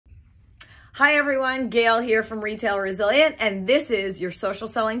Hi everyone, Gail here from Retail Resilient, and this is your social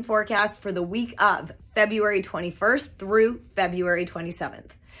selling forecast for the week of February 21st through February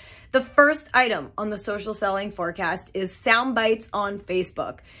 27th. The first item on the social selling forecast is Sound Bytes on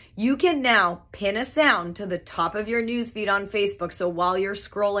Facebook. You can now pin a sound to the top of your newsfeed on Facebook, so while you're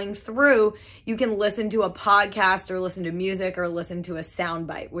scrolling through, you can listen to a podcast or listen to music or listen to a sound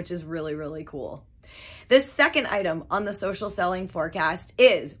bite, which is really, really cool. The second item on the social selling forecast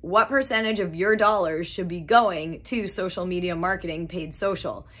is what percentage of your dollars should be going to social media marketing, paid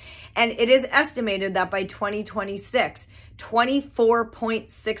social. And it is estimated that by 2026,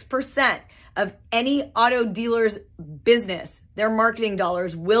 24.6% of any auto dealer's business, their marketing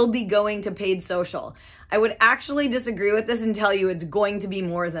dollars will be going to paid social. I would actually disagree with this and tell you it's going to be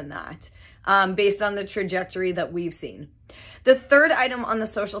more than that, based on the trajectory that we've seen. The third item on the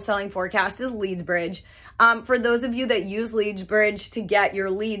social selling forecast is LeadsBridge. For those of you that use LeadsBridge to get your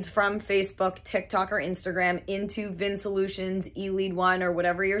leads from Facebook, TikTok, or Instagram into Vin Solutions, eLead1, or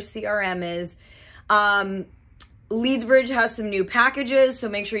whatever your CRM is, LeadsBridge has some new packages, so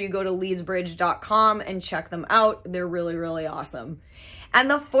make sure you go to leadsbridge.com and check them out. They're really, really awesome. And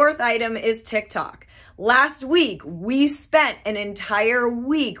the fourth item is TikTok. Last week, we spent an entire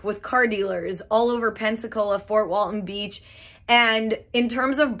week with car dealers all over Pensacola, Fort Walton Beach, and in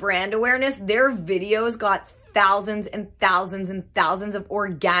terms of brand awareness, their videos got thousands and thousands and thousands of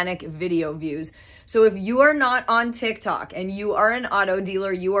organic video views. So if you are not on TikTok and you are an auto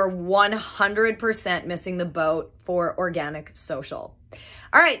dealer, you are 100% missing the boat for organic social.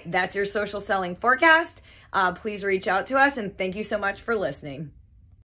 All right, that's your social selling forecast. Please reach out to us, and thank you so much for listening.